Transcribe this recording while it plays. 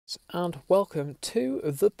And welcome to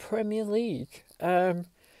the Premier League.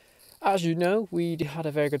 As you know, we had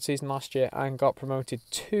a very good season last year and got promoted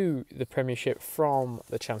to the Premiership from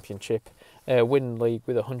the Championship, winning the league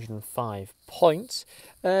with 105 points.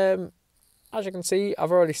 As you can see,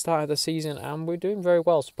 I've already started the season and we're doing very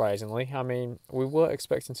well, surprisingly. I mean, we weren't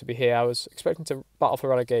expecting to be here. I was expecting to battle for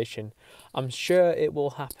relegation. I'm sure it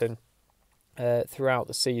will happen throughout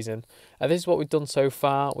the season. This is what we've done so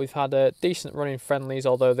far. We've had a decent run in friendlies,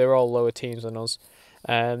 although they're all lower teams than us.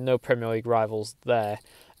 No Premier League rivals there.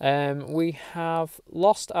 We have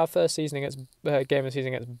lost our first season against game of the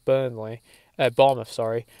season against Bournemouth,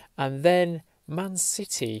 and then Man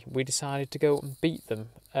City. We decided to go and beat them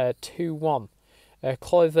 2-1.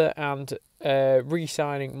 Clover and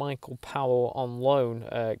re-signing Michael Powell on loan,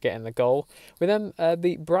 getting the goal. We then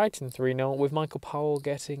beat Brighton 3-0 with Michael Powell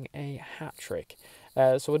getting a hat-trick.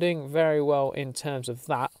 So we're doing very well in terms of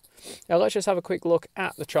that. Now let's just have a quick look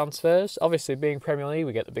at the transfers. Obviously, being Premier League,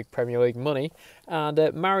 we get the big Premier League money.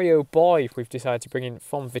 And Mario Boy, we've decided to bring in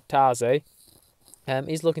from Vitesse.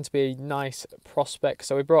 He's looking to be a nice prospect,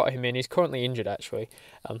 so we brought him in. He's currently injured, actually,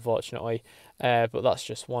 unfortunately, but that's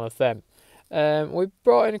just one of them. We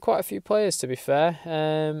brought in quite a few players, to be fair.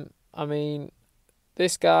 I mean,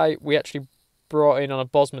 this guy we actually brought in on a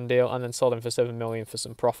Bosman deal and then sold him for 7 million for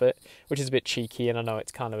some profit, which is a bit cheeky, and I know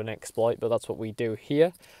it's kind of an exploit, but that's what we do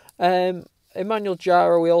here. Emmanuel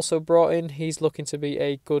Jara we also brought in. He's looking to be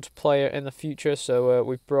a good player in the future, so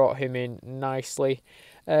we've brought him in nicely.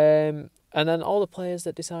 And then all the players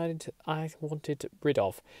that decided I wanted rid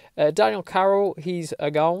of. Daniel Carroll, he's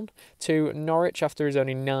gone to Norwich after his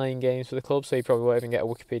only 9 games for the club, so he probably won't even get a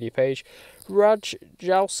Wikipedia page.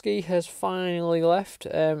 Rajkowski has finally left,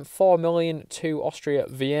 4 million to Austria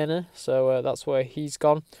Vienna, so that's where he's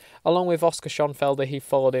gone. Along with Oscar Schonfelder, he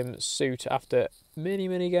followed him suit after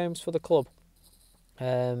many games for the club.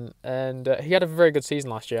 And he had a very good season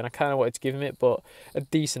last year, and I kind of wanted to give him it, but a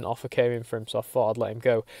decent offer came in for him, so I thought I'd let him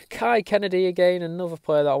go. Kai Kennedy again, another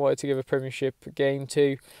player that I wanted to give a Premiership game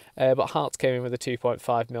to, but Hearts came in with a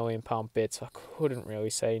 £2.5 million bid, so I couldn't really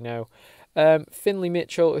say no. Finley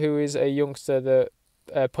Mitchell, who is a youngster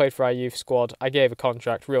that played for our youth squad, I gave a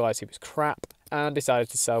contract, realised he was crap, and decided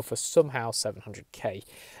to sell for somehow 700k.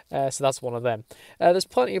 So that's one of them. There's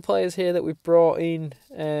plenty of players here that we've brought in,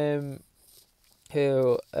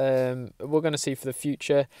 who we're going to see for the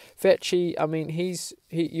future. Fetchy, I mean,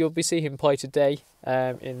 you'll be seeing him play today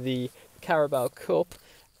in the Carabao Cup.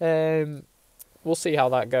 We'll see how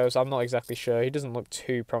that goes. I'm not exactly sure. He doesn't look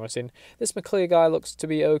too promising. This McClear guy looks to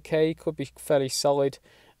be okay. Could be fairly solid.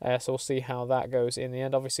 So we'll see how that goes in the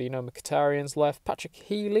end. Obviously, Mkhitaryan's left. Patrick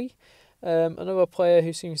Healy, another player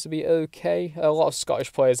who seems to be okay. A lot of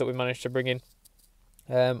Scottish players that we managed to bring in.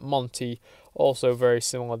 Monty, also very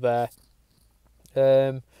similar there.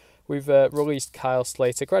 We've released Kyle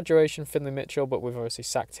Slater, graduation, Finley Mitchell, but we've obviously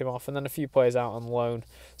sacked him off, and then a few players out on loan.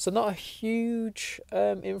 So not a huge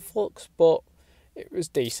influx, but it was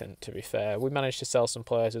decent, to be fair. We managed to sell some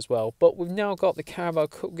players as well, but we've now got the Carabao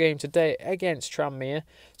Cup game today against Tranmere.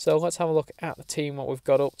 So let's have a look at the team, what we've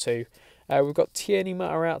got up to. We've got Tierney,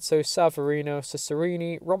 Matarazzo, Savarino,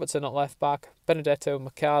 Cesarini, Robertson at left back, Benedetto,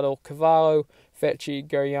 Mercado, Cavallo, Vecchi,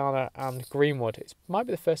 Gariana and Greenwood. It might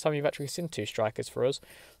be the first time you've actually seen 2 strikers for us,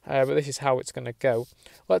 but this is how it's going to go.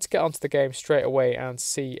 Let's get onto the game straight away and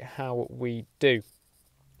see how we do.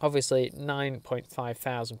 Obviously, 9.5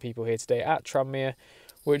 thousand people here today at Tranmere,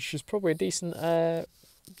 which is probably a decent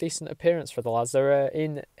appearance for the lads. They're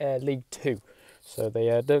in League 2. So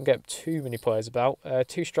they don't get too many players about.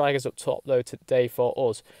 2 strikers up top, though, today for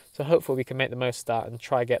us. So hopefully we can make the most of that and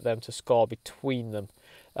try get them to score between them.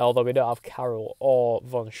 Although we don't have Carroll or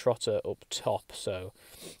Von Schrotter up top. So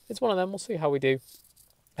it's one of them. We'll see how we do.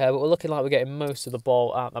 But we're looking like we're getting most of the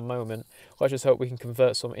ball at the moment. Let's just hope we can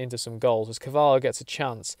convert some into some goals. As Cavallo gets a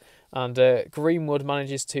chance. And Greenwood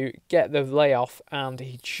manages to get the layoff. And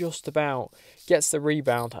he just about gets the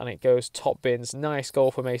rebound. And it goes top bins. Nice goal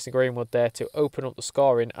for Mason Greenwood there to open up the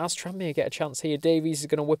scoring. As Tranmere get a chance here, Davies is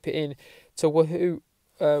going to whip it in to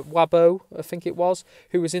Wabo, I think it was,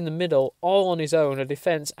 who was in the middle, all on his own. A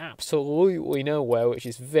defence absolutely nowhere, which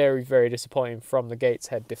is very disappointing from the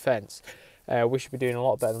Gateshead defence. We should be doing a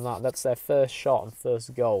lot better than that. That's their first shot and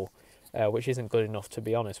first goal, which isn't good enough, to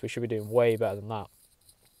be honest. We should be doing way better than that.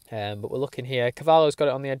 But we're looking here. Cavallo's got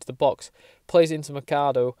it on the edge of the box, plays into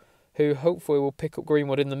Mercado, who hopefully will pick up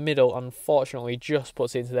Greenwood in the middle. Unfortunately, just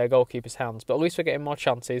puts it into their goalkeeper's hands. But at least we're getting more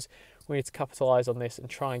chances. We need to capitalise on this and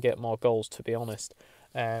try and get more goals, to be honest,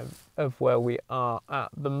 of where we are at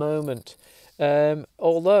the moment.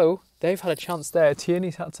 Although they've had a chance there.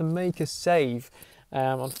 Tierney's had to make a save,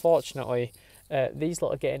 unfortunately. these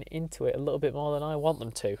lot are getting into it a little bit more than I want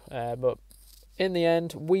them to. But in the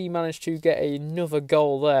end, we managed to get another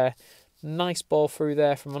goal there. Nice ball through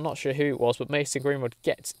there from, I'm not sure who it was, but Mason Greenwood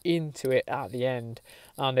gets into it at the end.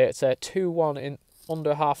 And it's 2-1 in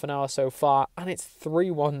under half an hour so far. And it's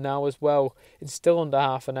 3-1 now as well. It's still under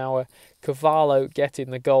half an hour. Cavallo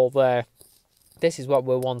getting the goal there. This is what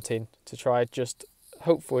we're wanting, to try just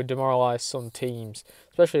hopefully demoralise some teams,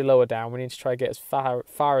 especially lower down. We need to try to get as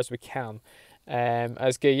far as we can.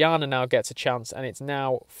 As Guyana now gets a chance, and it's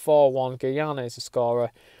now 4-1. Guyana is a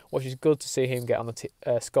scorer, which is good to see him get on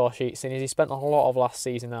the score sheet, since he spent a lot of last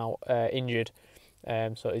season now injured.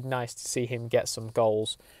 So it's nice to see him get some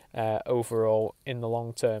goals overall in the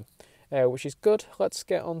long term, which is good. Let's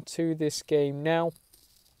get on to this game now.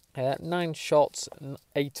 9 shots,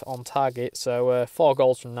 8 on target, so 4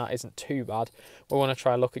 goals from that isn't too bad. We want to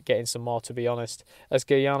try and look at getting some more, to be honest, as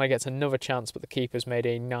Guyana gets another chance, but the keeper's made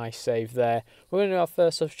a nice save there. We're going to do our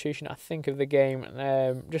first substitution, I think, of the game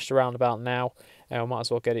just around about now. We might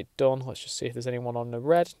as well get it done. Let's just see if there's anyone on the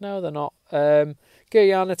red. No, they're not.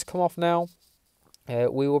 Guyana to come off now.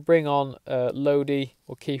 We will bring on Lodi.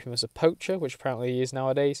 We'll keep him as a poacher, which apparently he is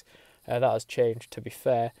nowadays. That has changed, to be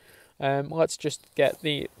fair. Let's just get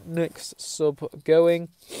the next sub going.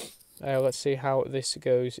 Let's see how this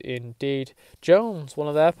goes indeed. Jones, one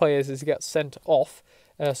of their players, is get sent off.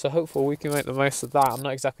 So hopefully we can make the most of that. I'm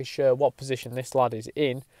not exactly sure what position this lad is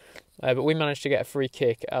in. But we managed to get a free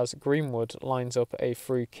kick as Greenwood lines up a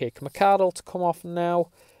free kick. McArdle to come off now.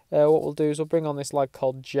 What we'll do is we'll bring on this lad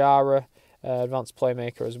called Jara, advanced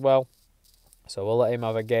playmaker as well. So we'll let him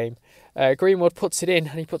have a game. Greenwood puts it in,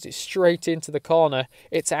 and he puts it straight into the corner.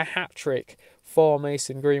 It's a hat-trick for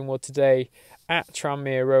Mason Greenwood today at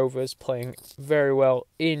Tranmere Rovers, playing very well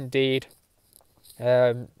indeed.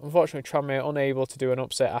 Unfortunately, Tranmere unable to do an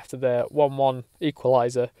upset after their 1-1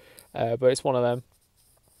 equaliser, but it's one of them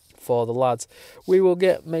for the lads. We will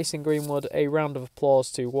get Mason Greenwood a round of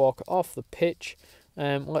applause to walk off the pitch.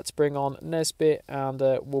 Let's bring on Nesbitt, and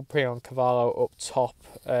we'll bring on Cavallo up top.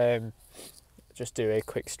 Just do a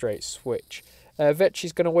quick straight switch.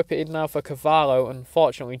 Vecchi's going to whip it in now for Cavallo.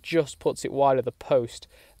 Unfortunately, just puts it wide of the post.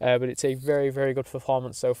 But it's a very, very good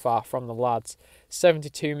performance so far from the lads.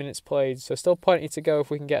 72 minutes played, so still plenty to go if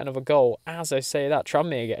we can get another goal. As I say that,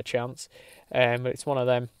 Tranmere get a chance. But it's one of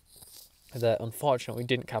them that unfortunately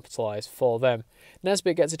didn't capitalise for them.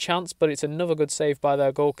 Nesbitt gets a chance, but it's another good save by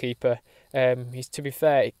their goalkeeper. To be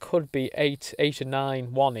fair, it could be 8 or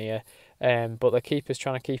 9-1 here. But the keeper's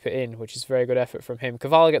trying to keep it in, which is a very good effort from him.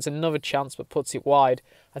 Cavallo gets another chance, but puts it wide.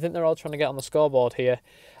 I think they're all trying to get on the scoreboard here,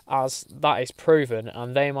 as that is proven,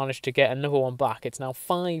 and they managed to get another one back. It's now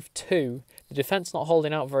 5-2. The defence not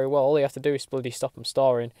holding out very well. All they have to do is bloody stop them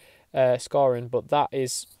scoring, but that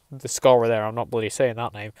is the scorer there. I'm not bloody saying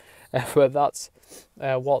that name. But that's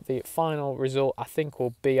what the final result, I think,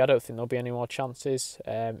 will be. I don't think there'll be any more chances.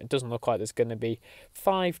 It doesn't look like there's going to be.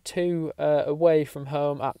 5-2 away from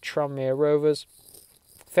home at Tranmere Rovers.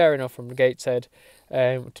 Fair enough from Gateshead,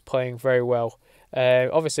 playing very well.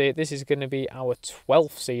 Obviously, this is going to be our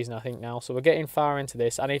 12th season, I think, now. So we're getting far into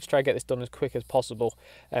this. I need to try to get this done as quick as possible,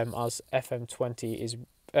 as FM20 is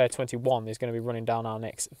 21 is going to be running down our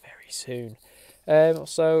necks very soon.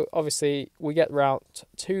 So obviously we get round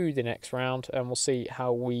to the next round, and we'll see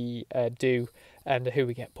how we do and who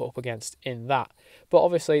we get put up against in that. But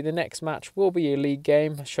obviously the next match will be a league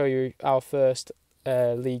game. I'll show you our first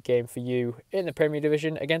league game for you in the Premier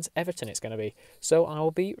Division against Everton. It's going to be. So I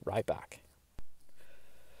will be right back.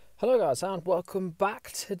 Hello guys, and welcome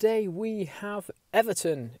back. Today we have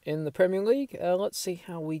Everton in the Premier League. Let's see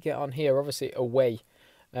how we get on here. Obviously away.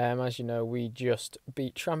 As you know, we just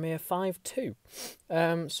beat Tranmere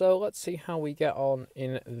 5-2. So let's see how we get on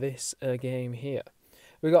in this game here.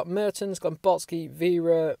 We've got Mertens, Glambotsky,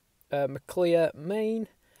 Vera, McClear, Main,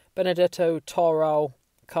 Benedetto, Toral,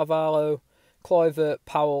 Cavallo, Kluivert,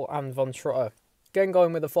 Powell and Von Trotter. Again,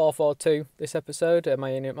 going with the 4-4-2 this episode. It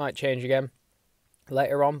might change again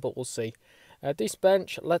later on, but we'll see. Decent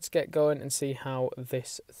bench. Let's get going and see how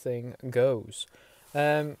this thing goes.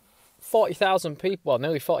 40,000 people, well,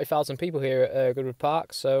 nearly 40,000 people here at Goodwood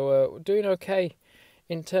Park, so we're doing okay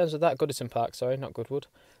in terms of that. Goodison Park, sorry, not Goodwood.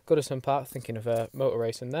 Goodison Park, thinking of motor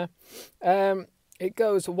racing there. It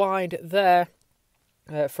goes wide there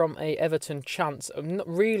from a Everton chance. Not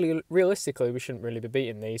really, realistically, we shouldn't really be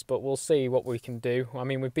beating these, but we'll see what we can do. I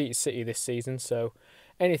mean, we beat City this season, so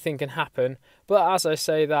anything can happen. But as I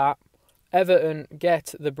say that, Everton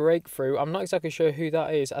get the breakthrough. I'm not exactly sure who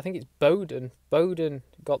that is. I think it's Bowden. Bowden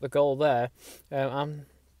got the goal there. And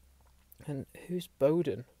who's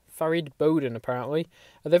Bowden Farid Bowden, apparently.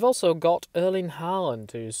 They've also got Erling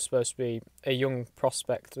Haaland, who's supposed to be a young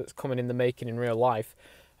prospect that's coming in the making in real life.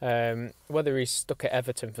 Whether he's stuck at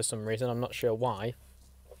Everton for some reason, I'm not sure why.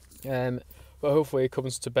 But hopefully he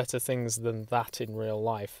comes to better things than that in real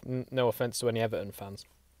life. No offence to any Everton fans.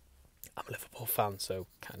 I'm a Liverpool fan, so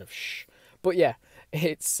kind of shh. But yeah,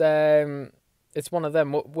 it's one of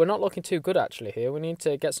them. We're not looking too good actually here. We need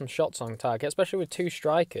to get some shots on target, especially with 2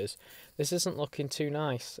 strikers. This isn't looking too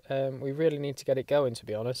nice. We really need to get it going, to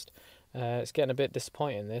be honest. It's getting a bit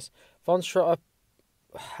disappointing, this. Von Schrotter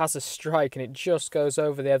has a strike and it just goes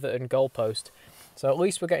over the Everton goalpost. So at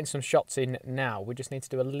least we're getting some shots in now. We just need to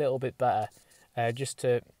do a little bit better just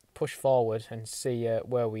to push forward and see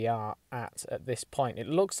where we are at this point. It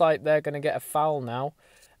looks like they're going to get a foul now.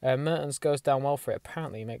 Mertens goes down well for it.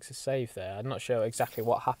 Apparently he makes a save there. I'm not sure exactly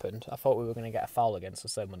what happened. I thought we were going to get a foul against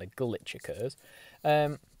us then when a glitch occurs.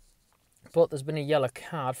 But there's been a yellow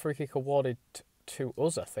card. Free kick awarded to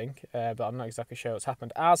us, I think. But I'm not exactly sure what's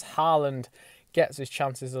happened. As Haaland gets his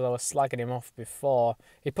chances, as I was slagging him off before,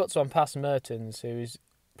 he puts one past Mertens, who's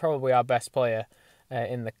probably our best player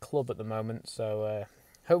in the club at the moment. So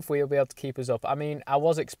hopefully he'll be able to keep us up. I mean, I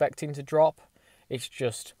was expecting to drop. It's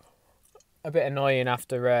just a bit annoying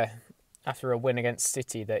after a win against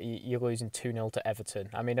City that you're losing 2-0 to Everton.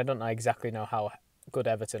 I mean, I don't exactly know how good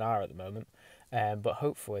Everton are at the moment, but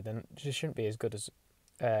hopefully then they shouldn't be as good as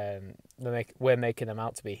we're making them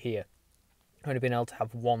out to be here. Only been able to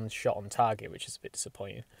have 1 shot on target, which is a bit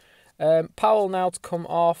disappointing. Powell now to come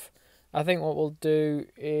off. I think what we'll do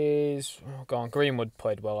is... Oh, go on, Greenwood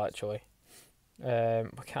played well, actually. We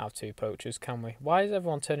can't have 2 poachers, can we? Why is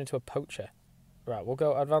everyone turned into a poacher? Right, we'll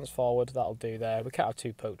go advance forward. That'll do there. We can't have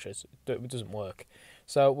 2 poachers. It doesn't work.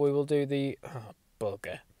 So we will do the... Oh,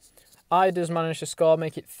 bugger. Ida's managed to score,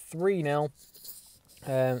 make it 3-0.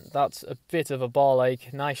 That's a bit of a ball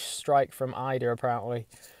ache. Nice strike from Ida, apparently.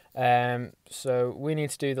 So we need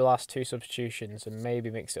to do the last 2 substitutions and maybe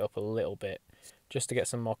mix it up a little bit just to get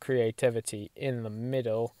some more creativity in the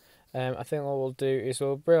middle. I think what we'll do is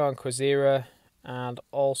we'll bring on Quazira and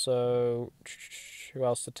also who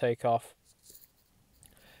else to take off?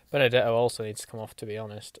 Benedetto also needs to come off, to be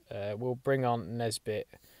honest. We'll bring on Nesbitt.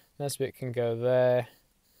 Nesbitt can go there.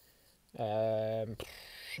 What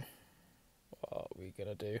are we going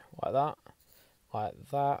to do? Like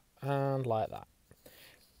that, and like that.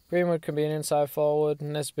 Greenwood can be an inside forward,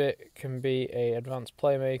 Nesbitt can be an advanced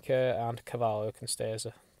playmaker, and Cavallo can stay as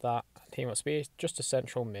that. He must be just a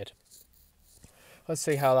central mid. Let's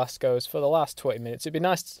see how that goes for the last 20 minutes. It'd be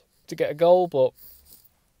nice to get a goal, but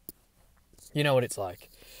you know what it's like.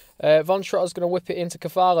 Von Schrotter's going to whip it into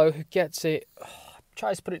Cavallo, who gets it.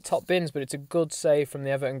 Tries to put it top bins, but it's a good save from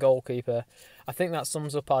the Everton goalkeeper. I think that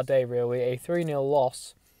sums up our day, really. A 3-0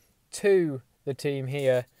 loss to the team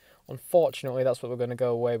here. Unfortunately, that's what we're going to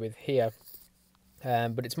go away with here.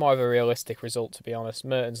 But it's more of a realistic result, to be honest.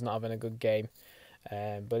 Merton's not having a good game.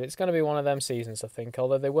 But it's going to be one of them seasons, I think.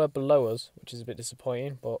 Although they were below us, which is a bit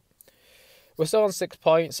disappointing. But we're still on 6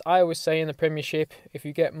 points. I always say in the Premiership, if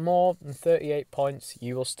you get more than 38 points,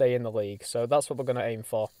 you will stay in the league. So that's what we're going to aim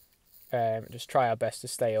for. Just try our best to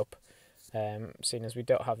stay up. Seeing as we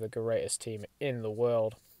don't have the greatest team in the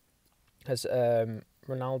world. As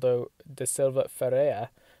Ronaldo de Silva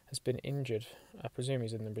Ferreira has been injured. I presume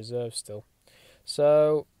he's in the reserve still.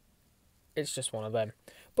 So it's just one of them.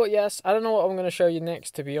 But yes, I don't know what I'm going to show you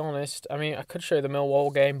next, to be honest. I mean, I could show you the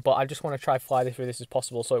Millwall game, but I just want to try fly through this as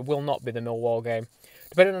possible, so it will not be the Millwall game.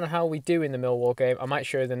 Depending on how we do in the Millwall game, I might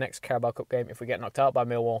show you the next Carabao Cup game. If we get knocked out by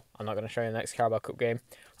Millwall, I'm not going to show you the next Carabao Cup game.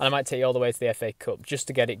 And I might take you all the way to the FA Cup just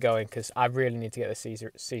to get it going, because I really need to get the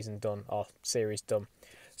season done, or series done.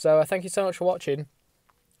 So thank you so much for watching,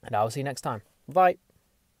 and I will see you next time. Bye.